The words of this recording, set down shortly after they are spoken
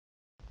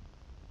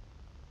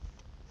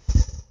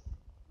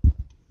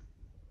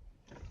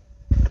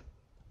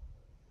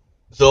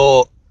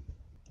So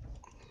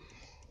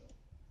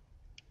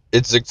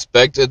it's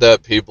expected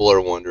that people are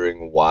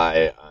wondering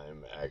why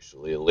I'm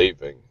actually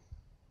leaving.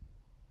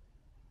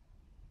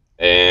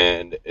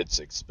 And it's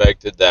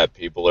expected that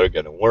people are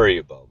going to worry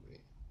about me.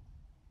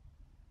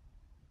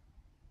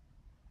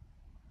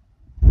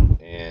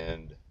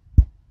 And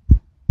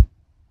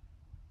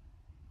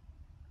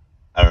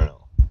I don't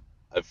know.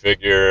 I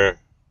figure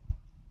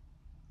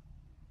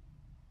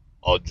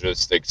I'll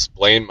just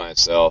explain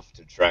myself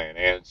to try and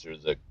answer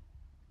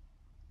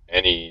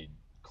any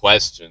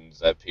questions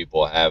that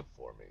people have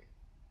for me.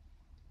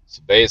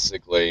 So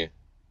basically,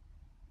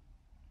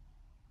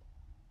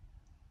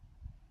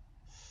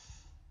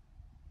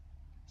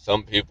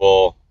 some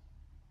people,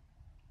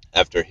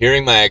 after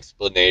hearing my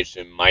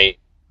explanation, might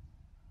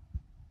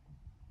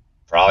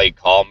probably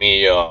call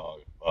me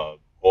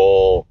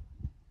whole,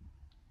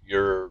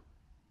 you're,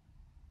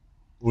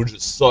 we'll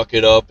just suck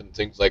it up and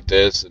things like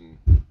this. And,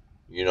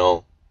 you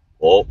know,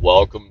 well,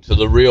 welcome to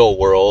the real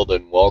world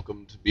and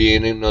welcome to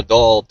being an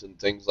adult and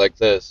things like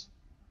this.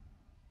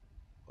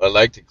 But I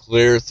like to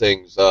clear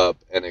things up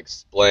and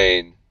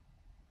explain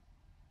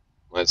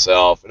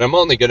myself. And I'm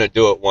only going to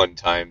do it one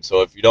time.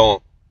 So if it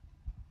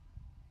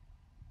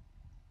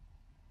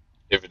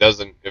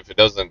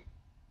doesn't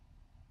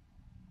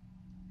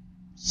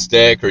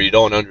stick or you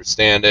don't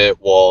understand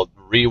it, well,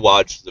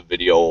 rewatch the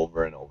video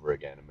over and over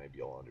again and maybe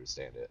you'll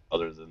understand it.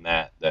 Other than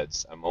that,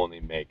 I'm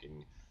only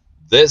making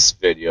this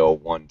video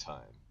one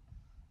time.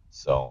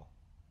 So,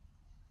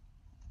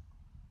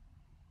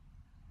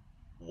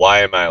 why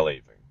am I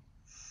leaving?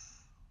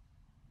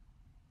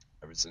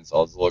 Ever since I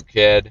was a little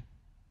kid,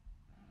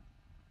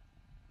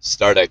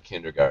 start at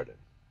kindergarten.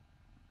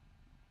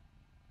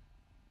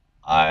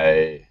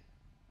 I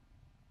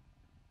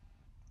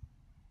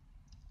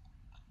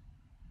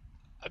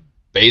I've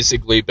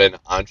basically been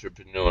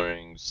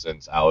entrepreneuring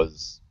since I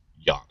was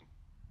young.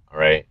 All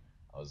right,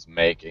 I was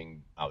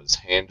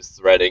hand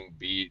threading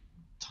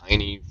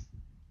tiny,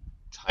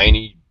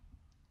 tiny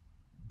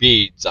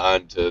beads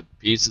onto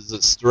pieces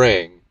of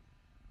string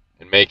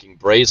and making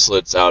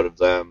bracelets out of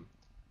them,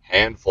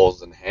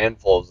 handfuls and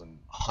handfuls and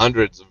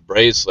hundreds of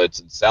bracelets,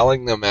 and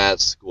selling them at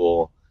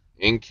school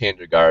in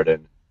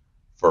kindergarten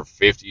for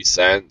 50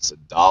 cents,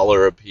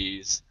 $1 a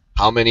piece.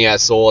 How many I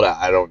sold,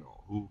 I don't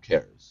know. Who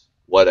cares?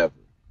 Whatever.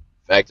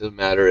 Fact of the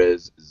matter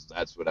is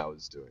that's what I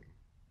was doing.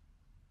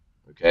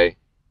 Okay?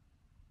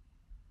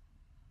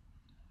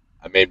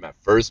 I made my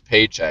first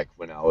paycheck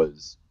when I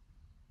was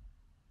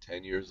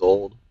 10 years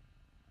old,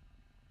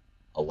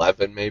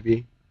 11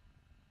 maybe,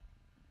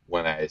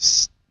 when I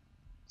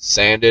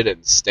sanded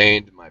and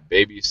stained my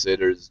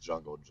babysitter's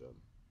jungle gym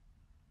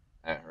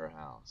at her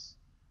house.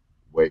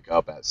 Wake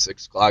up at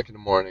 6 o'clock in the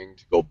morning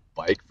to go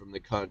bike from the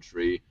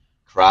country,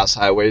 cross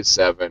Highway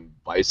 7,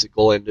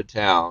 bicycle into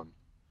town,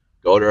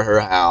 go to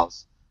her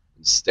house,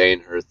 and stain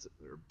her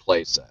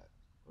playset.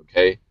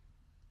 Okay?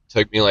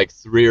 Took me like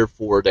 3 or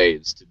 4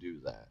 days to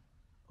do that,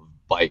 of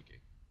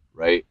biking,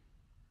 right?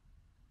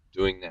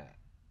 Doing that.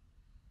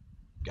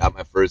 Got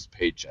my first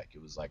paycheck.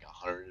 It was like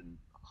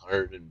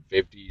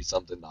 150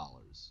 something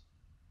dollars.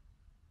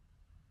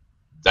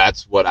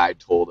 That's what I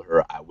told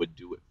her I would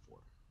do it for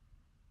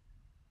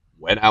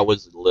when I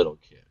was a little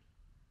kid.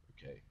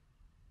 Okay.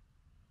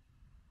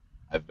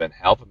 I've been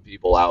helping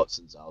people out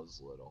since I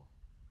was little.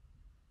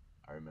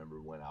 I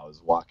remember when I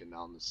was walking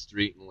down the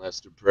street in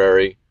Lester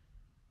Prairie,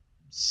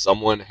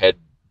 someone had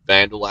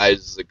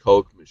vandalized the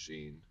Coke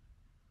machine,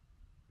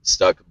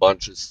 stuck a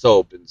bunch of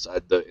soap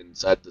inside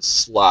the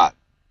slot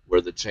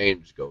where the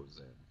change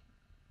goes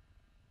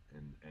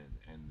in,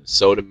 and the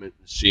soda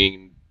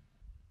machine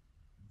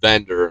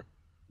vendor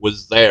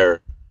was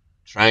there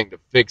trying to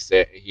fix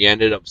it. He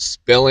ended up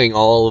spilling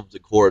all of the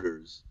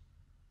quarters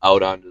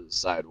out onto the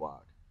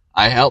sidewalk.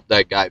 I helped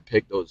that guy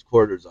pick those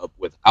quarters up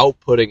without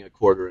putting a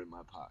quarter in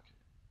my pocket.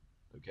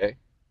 Okay?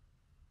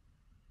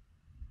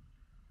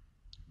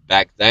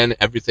 Back then,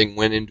 everything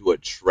went into a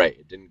tray.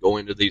 It didn't go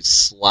into these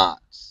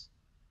slots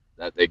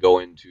that they go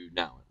into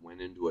now. It went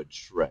into a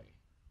tray.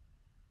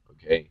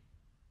 Okay?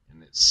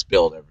 And it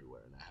spilled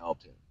everywhere, and I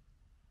helped him.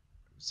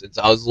 Since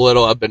I was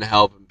little, I've been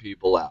helping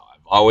people out.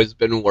 I've always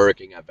been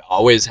working. I've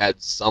always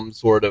had some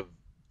sort of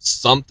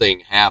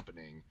something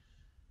happening.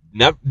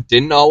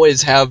 Didn't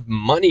always have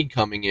money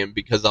coming in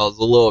because I was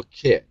a little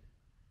kid.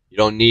 You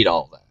don't need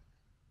all that.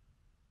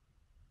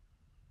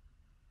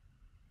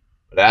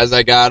 But as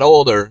I got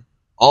older,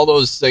 all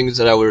those things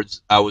that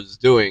I was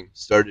doing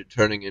started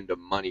turning into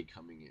money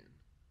coming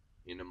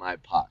into my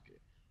pocket.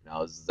 And I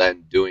was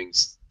then doing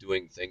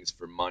things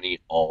for money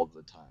all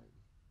the time.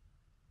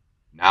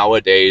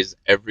 Nowadays,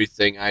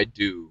 everything I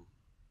do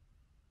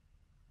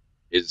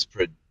is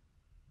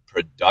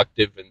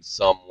productive in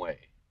some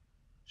way,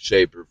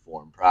 shape, or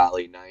form.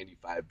 Probably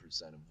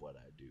 95% of what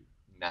I do,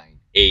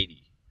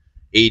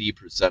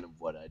 80% of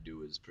what I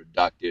do is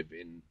productive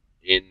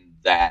in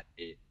that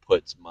it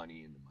puts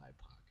money into my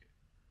pocket.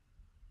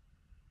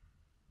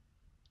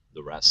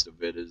 The rest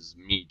of it is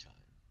me time.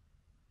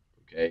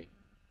 Okay?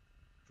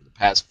 For the the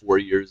past 4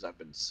 years, I've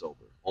been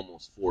sober.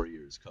 Almost 4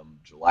 years. Come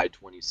July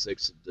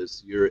 26th of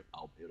this year,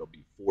 it'll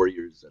be 4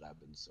 years that I've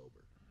been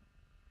sober.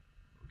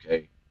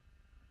 Okay?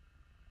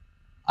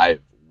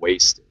 I've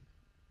wasted.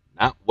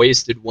 Not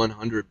wasted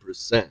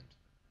 100%.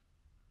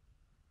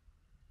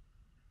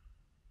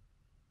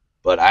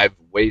 But I've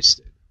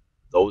wasted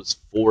those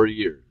 4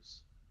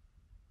 years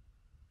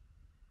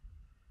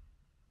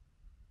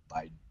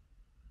by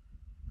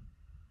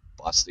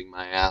busting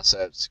my ass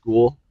at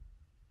school,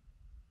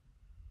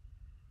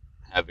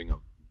 having a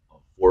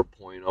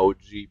 4.0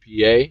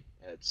 GPA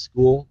at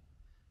school,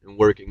 and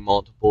working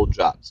multiple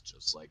jobs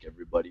just like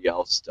everybody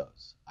else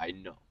does. I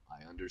know.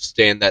 I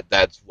understand that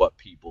that's what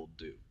people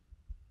do.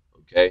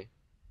 Okay?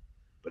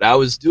 But I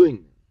was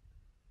doing that.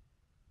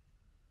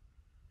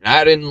 And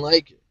I didn't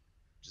like it.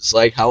 Just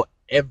like how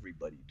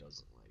everybody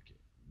doesn't like it.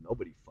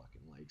 Nobody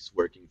fucking likes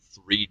working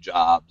 3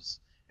 jobs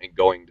and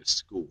going to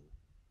school.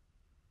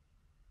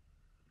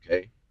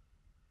 Okay?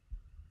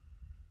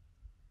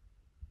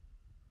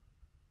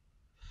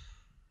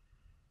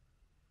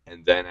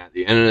 And then at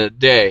the end of the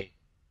day,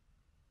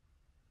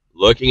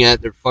 looking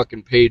at their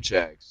fucking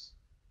paychecks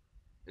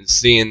and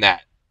seeing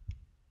that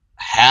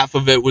half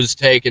of it was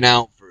taken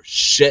out for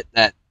shit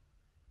that,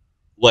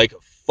 like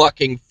a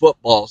fucking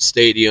football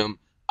stadium,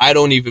 I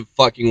don't even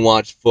fucking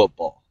watch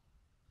football.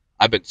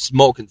 I've been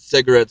smoking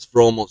cigarettes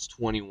for almost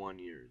 21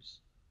 years.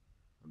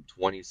 I'm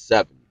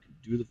 27. You can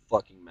do the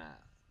fucking math.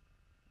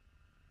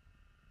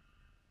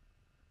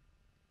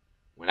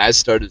 When I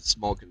started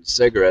smoking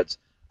cigarettes,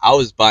 I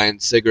was buying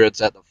cigarettes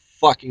at the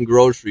fucking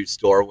grocery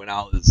store when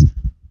I was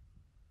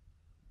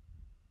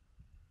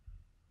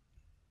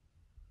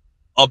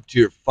up to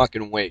your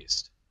fucking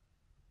waist.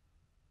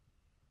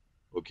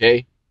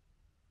 Okay?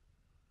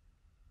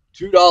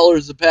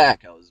 $2 a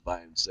pack I was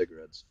buying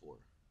cigarettes for.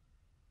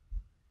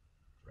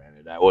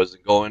 Granted, I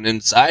wasn't going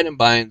inside and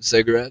buying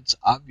cigarettes,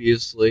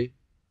 obviously.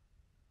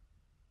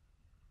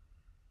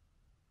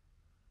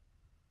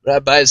 But I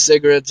buy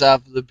cigarettes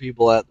off of the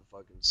people at the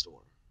fucking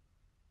store.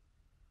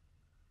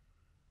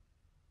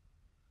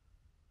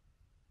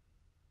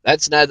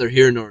 That's neither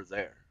here nor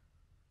there.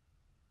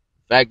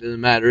 The fact of the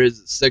matter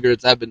is, the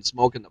cigarettes I've been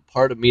smoking, the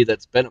part of me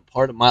that's been a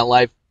part of my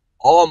life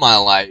all my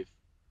life,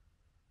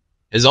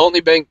 has only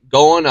been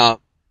going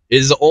up.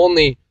 Is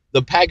only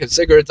the pack of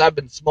cigarettes I've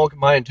been smoking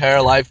my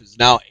entire life is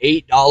now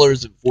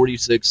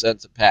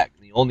 $8.46 a pack.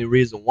 And the only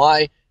reason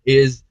why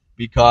is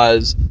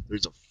because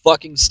there's a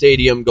fucking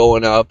stadium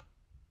going up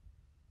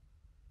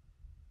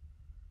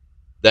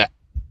that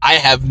I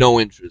have no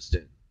interest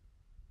in.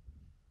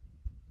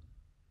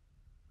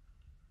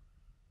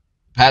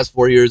 The past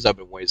 4 years, I've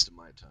been wasting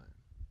my time.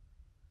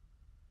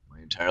 My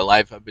entire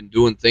life, I've been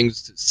doing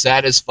things to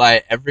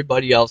satisfy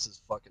everybody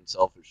else's fucking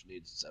selfish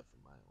needs except for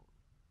my own.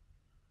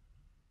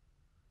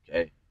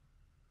 Okay?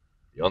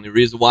 The only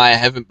reason why I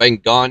haven't been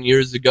gone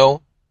years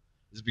ago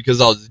is because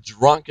I was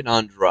drunk and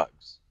on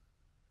drugs.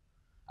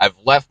 I've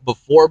left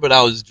before, but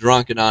I was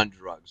drunk and on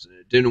drugs. And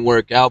it didn't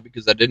work out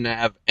because I didn't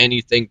have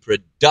anything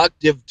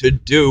productive to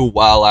do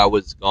while I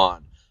was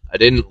gone. I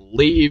didn't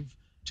leave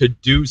to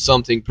do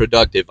something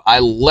productive. I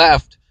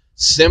left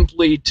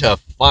simply to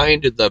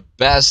find the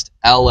best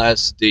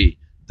LSD.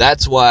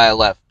 That's why I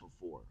left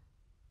before.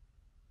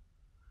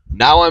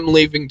 Now I'm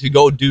leaving to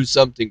go do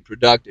something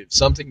productive,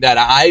 something that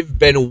I've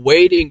been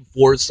waiting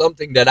for,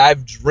 something that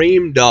I've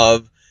dreamed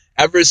of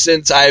ever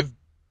since I've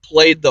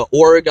played the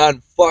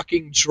Oregon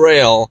fucking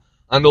Trail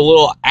on the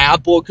little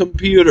Apple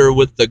computer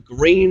with the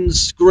green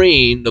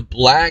screen, the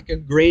black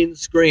and green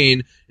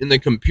screen in the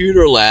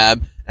computer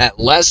lab at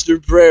Lester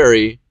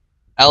Prairie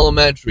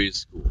Elementary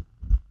School.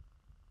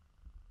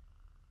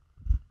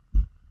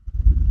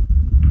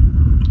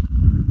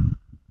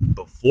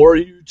 Before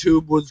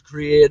YouTube was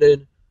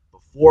created,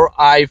 before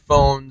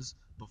iPhones,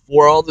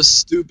 before all the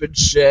stupid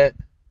shit,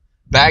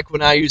 back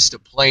when I used to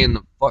play in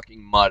the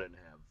fucking mud and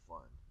have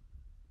fun.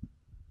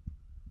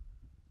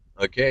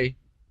 Okay?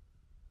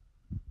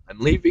 I'm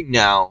leaving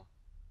now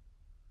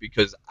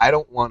because I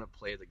don't want to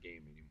play the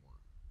game anymore.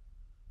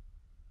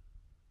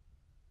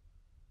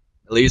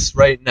 At least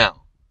right now.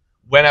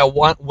 When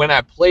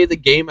I play the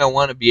game, I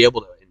want to be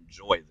able to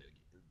enjoy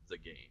the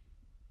game.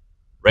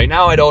 Right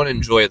now, I don't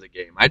enjoy the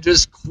game. I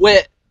just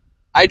quit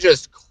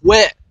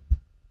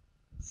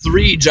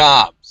 3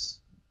 jobs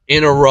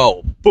in a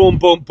row. Boom,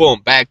 boom,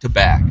 boom, back to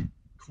back.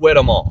 Quit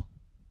them all.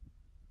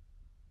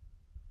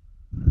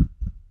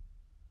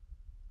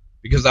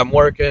 Because I'm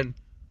working,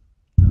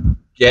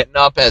 getting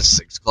up at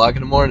 6 o'clock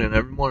in the morning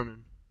every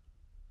morning.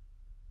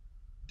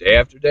 Day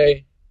after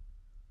day.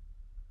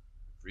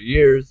 For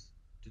years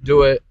to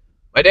do it.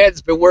 My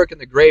dad's been working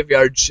the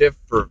graveyard shift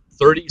for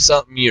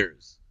 30-something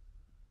years.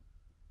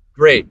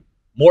 Great.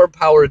 More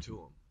power to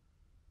him.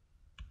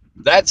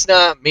 That's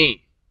not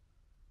me.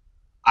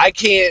 I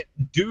can't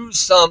do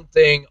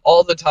something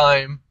all the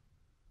time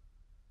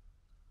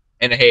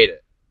and hate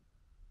it.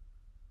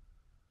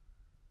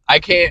 I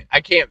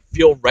can't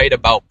feel right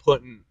about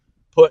putting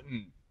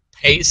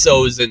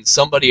pesos in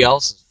somebody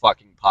else's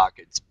fucking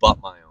pockets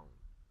but my own.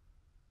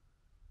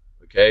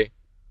 Okay?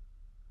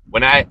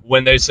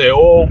 When they say,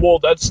 "Oh, well,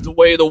 that's the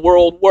way the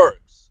world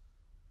works."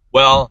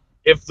 Well,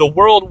 if the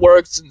world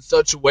works in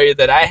such a way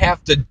that I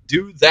have to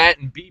do that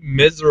and be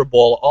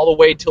miserable all the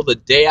way till the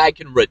day I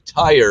can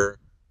retire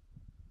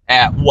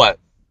at what?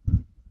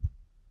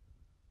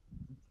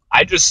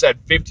 I just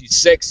said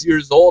 56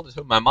 years old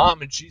to my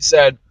mom, and she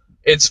said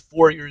it's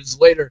 4 years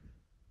later.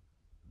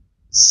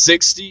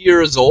 60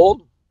 years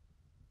old?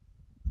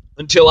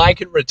 Until I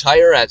can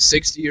retire at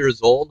 60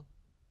 years old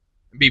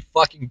and be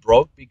fucking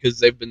broke because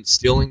they've been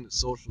stealing the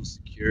Social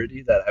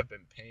Security that I've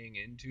been paying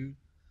into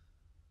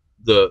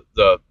the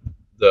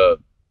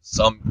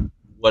some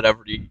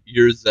whatever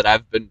years that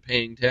I've been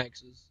paying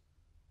taxes.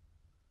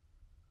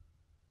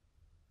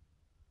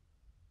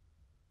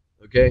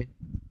 Okay?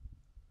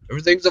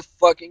 Everything's a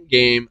fucking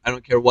game. I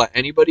don't care what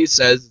anybody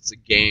says, it's a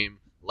game.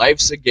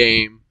 Life's a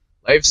game.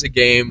 Life's a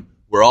game.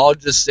 We're all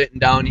just sitting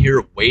down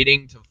here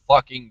waiting to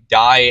fucking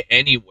die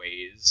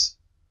anyways.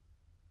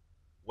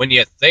 When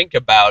you think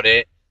about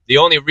it, the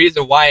only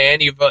reason why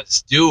any of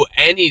us do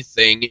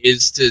anything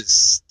is to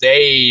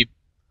stay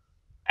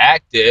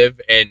active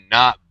and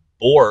not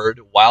bored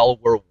while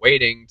we're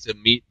waiting to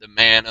meet the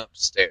man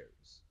upstairs.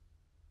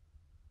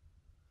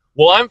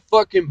 Well, I'm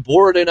fucking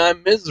bored and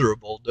I'm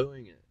miserable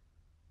doing it.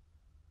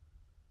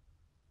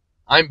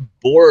 I'm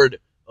bored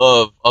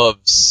of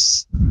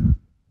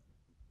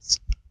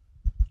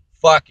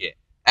fuck it.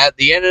 At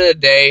the end of the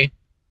day,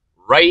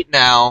 right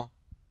now,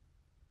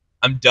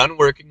 I'm done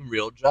working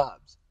real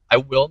jobs. I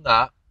will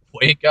not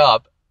wake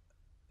up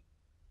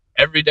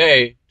every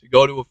day to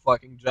go to a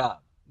fucking job.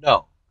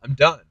 No, I'm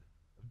done.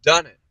 I've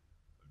done it.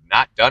 I've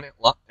not done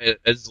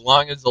it as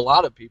long as a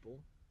lot of people.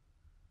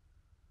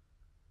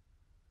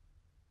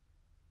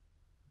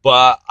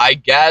 But I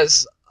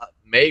guess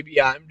maybe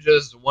I'm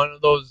just one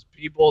of those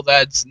people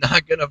that's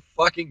not going to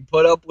fucking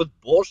put up with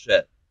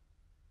bullshit.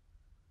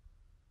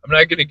 I'm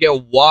not going to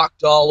get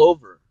walked all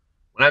over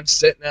when I'm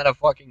sitting at a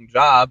fucking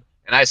job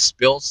and I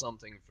spill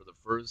something for the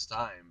first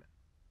time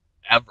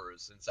ever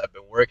since I've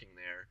been working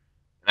there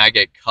and I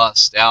get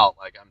cussed out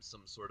like I'm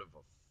some sort of a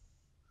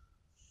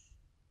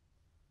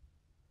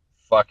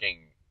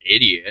fucking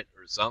idiot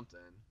or something.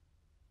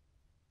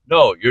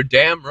 No, you're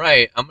damn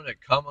right. I'm going to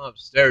come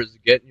upstairs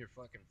and get in your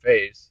fucking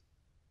face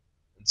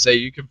and say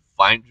you can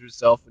find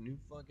yourself a new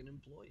fucking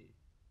employee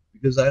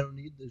because I don't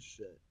need this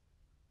shit.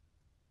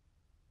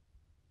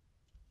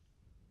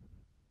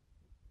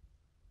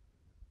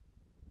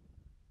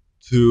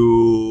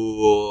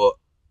 To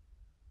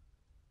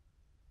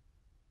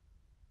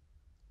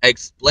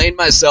explain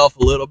myself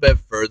a little bit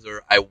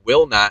further, I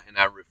will not, and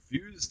I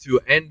refuse to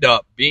end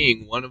up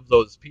being one of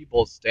those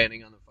people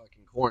standing on the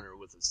fucking corner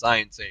with a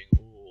sign saying,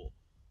 "Oh,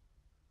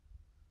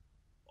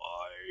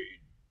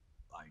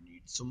 I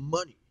need some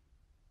money."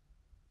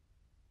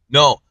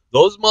 No,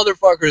 those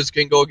motherfuckers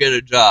can go get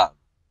a job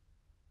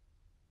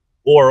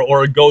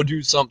or go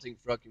do something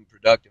fucking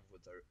productive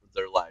with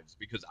their lives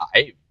because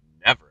I've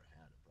never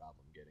had a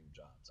problem getting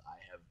jobs. I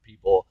have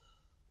people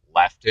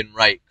left and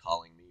right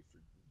calling me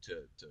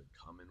to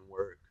come and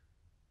work.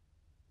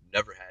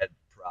 Never had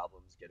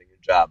problems getting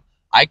a job.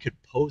 I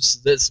could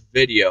post this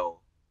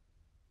video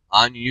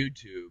on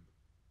YouTube.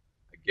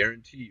 I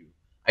guarantee you.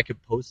 I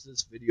could post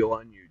this video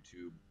on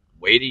YouTube,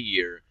 wait a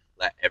year,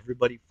 let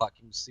everybody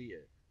fucking see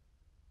it,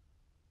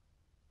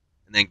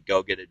 and then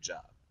go get a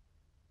job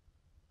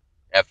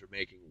after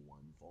making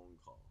one phone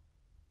call.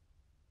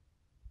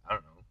 I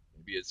don't know.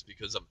 Maybe it's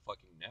because I'm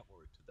fucking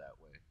networked that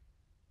way.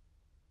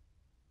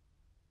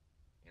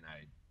 And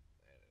I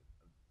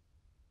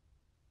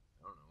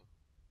don't know.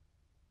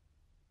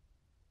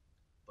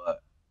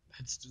 But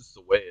that's just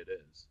the way it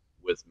is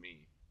with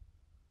me.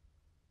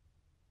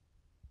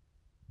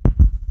 I'm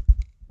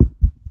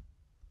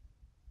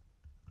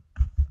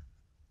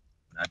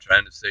not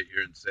trying to sit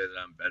here and say that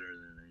I'm better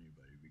than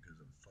anybody because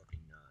I'm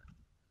fucking not.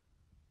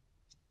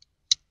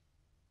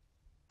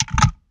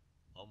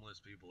 Homeless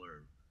people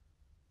are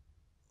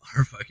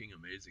fucking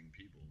amazing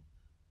people.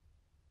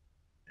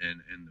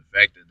 And the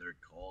fact that they're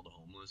called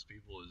homeless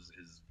people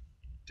is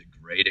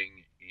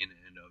degrading in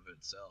and of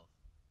itself.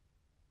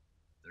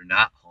 They're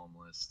not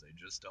homeless, they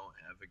just don't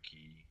have a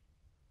key.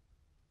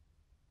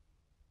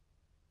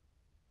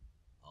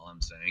 All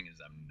I'm saying is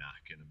I'm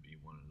not going to be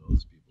one of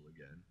those people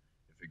again.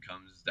 If it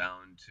comes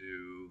down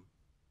to,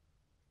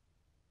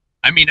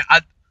 I mean,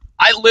 I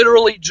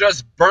literally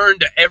just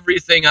burned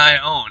everything I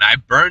own. I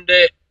burned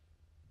it,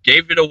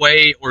 gave it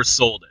away, or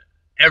sold it.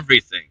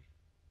 Everything.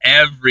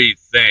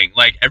 Everything.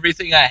 Like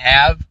everything I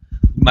have,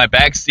 my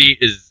back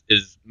seat is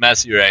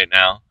messy right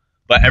now.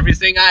 But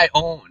everything I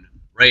own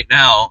right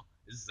now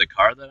is the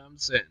car that I'm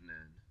sitting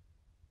in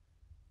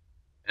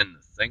and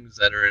the things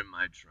that are in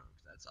my trunk.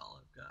 That's all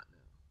I've got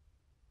now.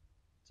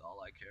 That's all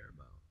I care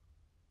about.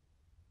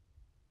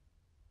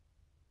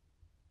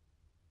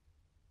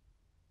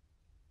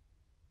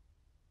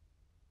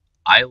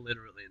 I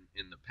literally,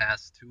 in the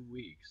past 2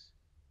 weeks,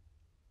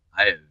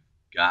 I have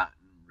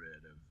gotten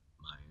rid of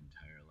my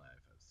entire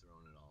life. I've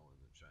thrown it all in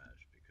the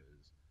trash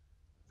because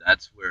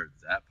that's where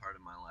that part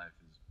of my life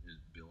is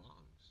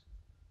belongs.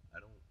 I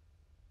don't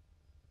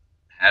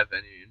have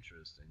any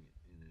interest in it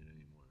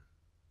anymore.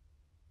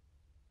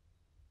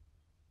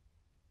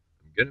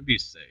 I'm going to be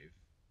safe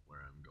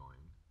where I'm going.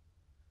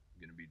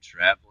 I'm going to be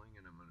traveling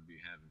and I'm going to be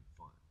having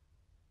fun.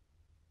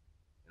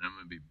 And I'm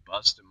going to be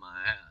busting my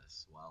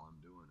ass while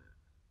I'm doing it.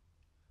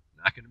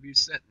 I'm not going to be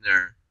sitting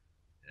there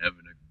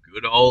having a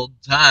good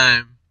old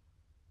time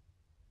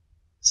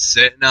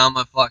sitting on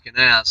my fucking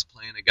ass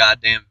playing a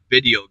goddamn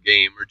video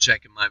game or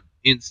checking my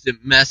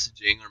instant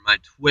messaging or my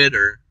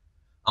Twitter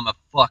on my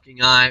fucking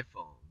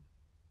iPhone.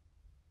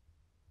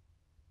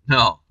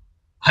 No,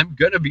 I'm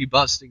going to be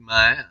busting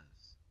my ass.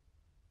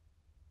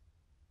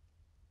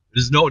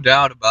 There's no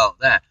doubt about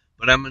that,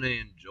 but I'm going to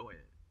enjoy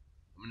it.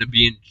 I'm going to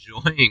be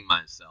enjoying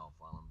myself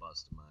while I'm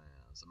busting my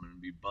ass. I'm going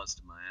to be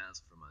busting my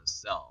ass for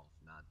myself,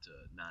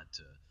 not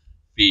to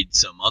feed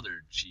some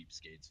other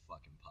cheapskate's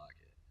fucking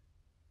pocket.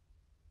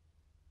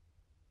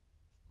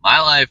 My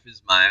life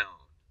is my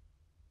own.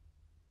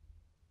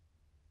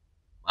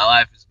 My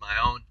life is my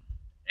own,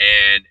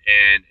 and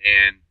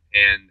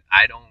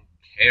I don't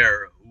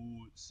care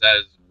who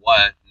says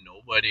what.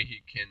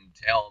 Nobody can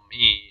tell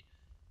me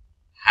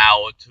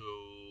how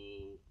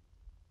to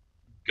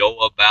go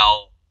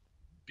about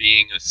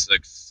being a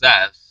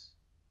success.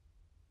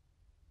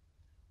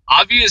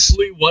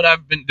 Obviously, what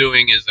I've been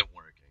doing isn't working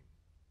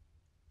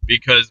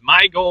because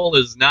my goal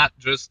is not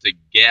just to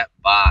get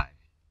by.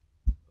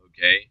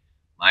 Okay,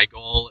 my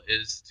goal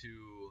is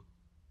to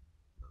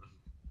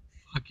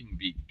fucking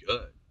be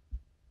good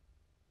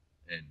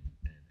and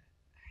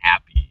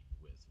happy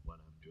with what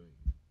I'm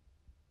doing.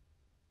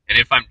 And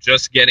if I'm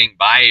just getting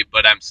by,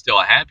 but I'm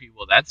still happy,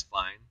 well, that's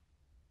fine.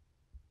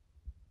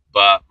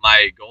 But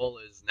my goal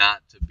is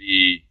not to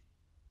be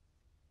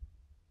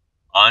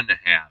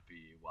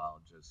unhappy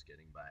while just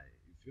getting by.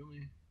 You feel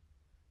me?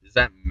 Does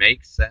that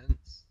make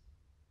sense?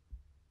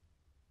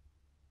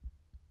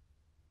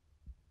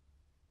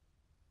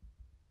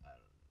 I don't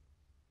know.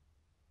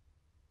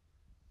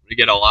 We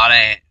get a lot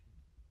of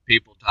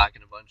people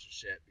talking a bunch of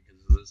shit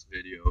because of this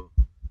video.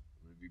 I'm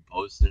going to be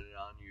posting it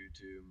on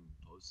YouTube,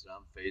 post it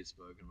on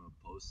Facebook, and I'm going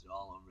to post it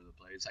all over the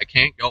place. I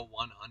can't go 100%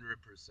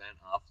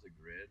 off the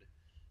grid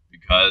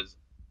because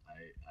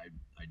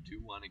I do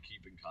want to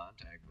keep in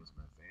contact with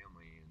my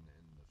family and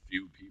the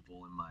few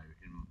people in my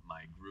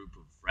group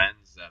of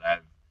friends that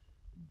I've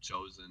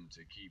chosen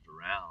to keep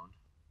around.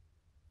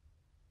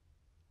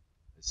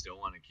 I still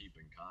want to keep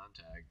in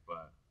contact,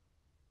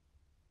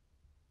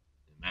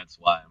 and that's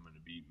why I'm going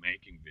to be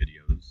making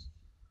videos.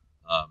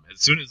 As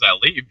soon as I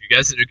leave, you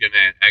guys are going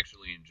to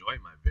actually enjoy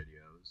my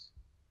videos.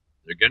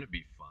 They're going to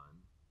be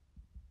fun.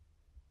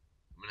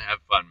 I'm going to have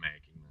fun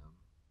making them.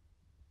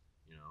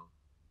 You know,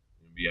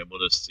 and be able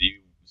to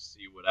see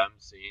what I'm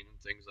seeing and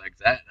things like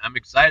that. And I'm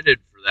excited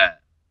for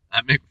that.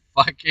 I'm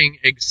fucking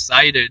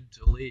excited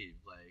to leave.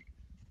 Like,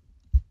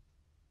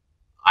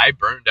 I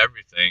burned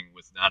everything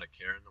with not a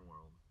care in the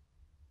world.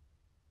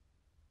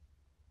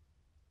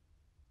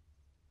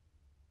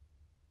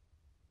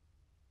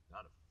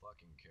 Not a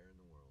fucking care in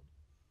the world.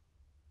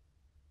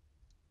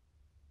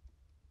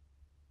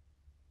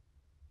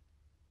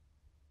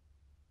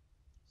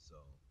 So,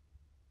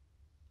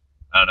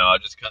 I don't know. I'll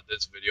just cut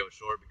this video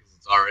short because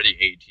it's already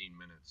 18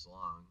 minutes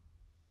long.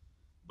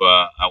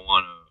 But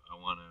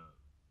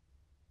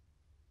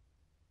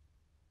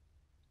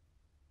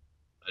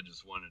I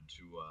just wanted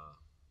to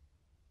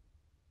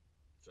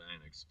try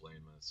and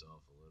explain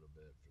myself a little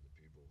bit for the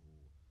people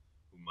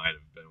who might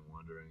have been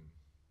wondering.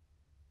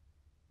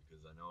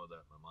 Because I know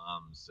that my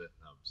mom's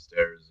sitting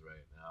upstairs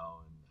right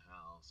now in the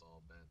house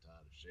all bent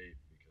out of shape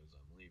because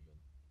I'm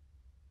leaving.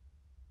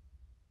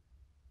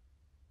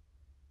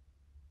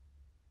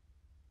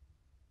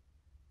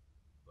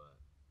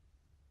 But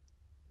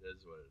it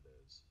is what it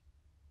is.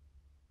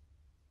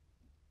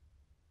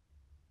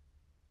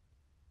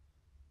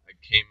 I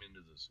came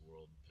into this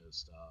world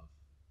pissed off.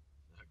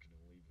 I'm not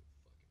gonna leave it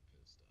fucking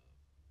pissed off.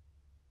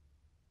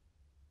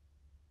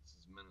 This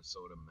is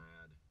Minnesota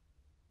mad.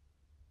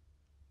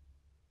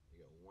 I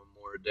got one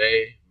more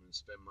day. I'm gonna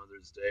spend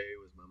Mother's Day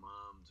with my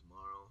mom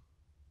tomorrow.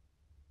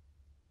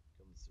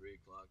 Come 3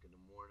 o'clock in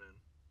the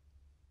morning,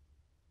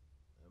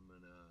 I'm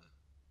gonna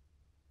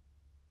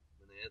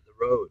hit the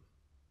road.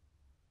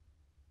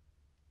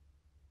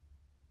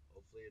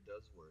 Hopefully it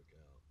does work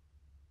out.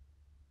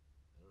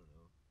 I don't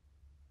know.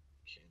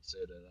 Can't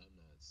say that I'm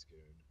not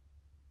scared,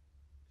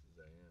 because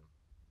I am.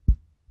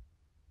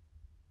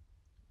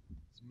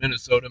 It's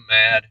Minnesota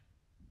Mad.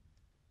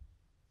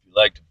 If you'd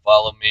like to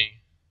follow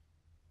me,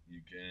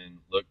 you can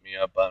look me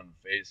up on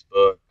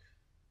Facebook.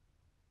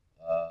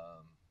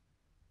 Um,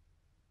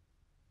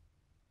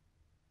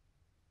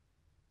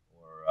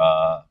 or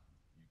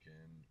you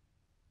can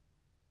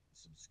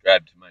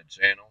subscribe to my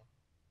channel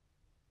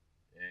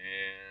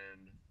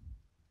and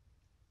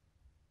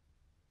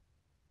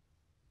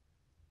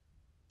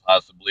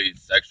possibly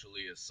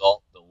sexually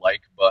assault the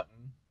like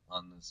button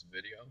on this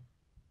video.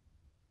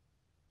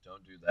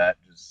 Don't do that,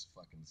 just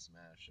fucking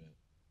smash it.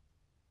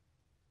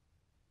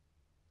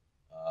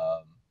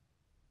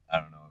 I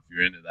don't know if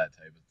you're into that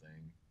type of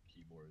thing,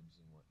 keyboards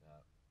and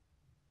whatnot,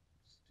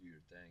 just do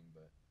your thing.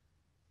 But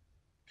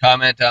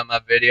Comment on my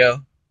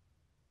video.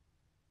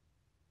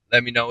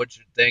 Let me know what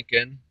you're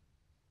thinking.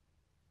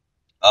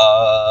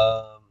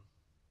 I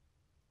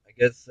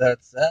guess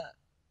that's that.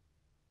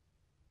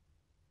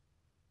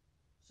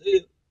 See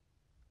you.